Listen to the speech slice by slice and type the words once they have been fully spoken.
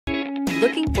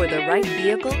Looking for the right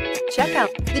vehicle? Check out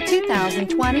the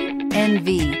 2020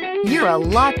 NV. You're a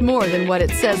lot more than what it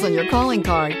says on your calling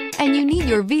card, and you need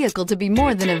your vehicle to be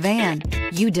more than a van.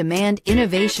 You demand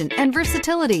innovation and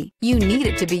versatility. You need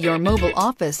it to be your mobile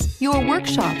office, your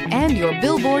workshop, and your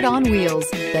billboard on wheels.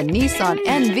 The Nissan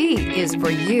NV is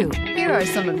for you. Here are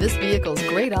some of this vehicle's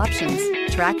great options: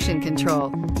 traction control,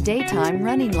 daytime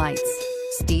running lights,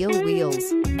 steel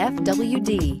wheels,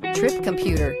 FWD, trip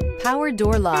computer, power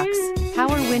door locks,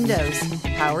 power windows,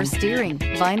 power steering,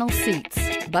 vinyl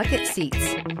seats, bucket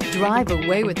seats. Drive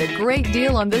away with a great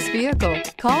deal on this vehicle.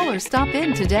 Call or stop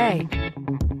in today.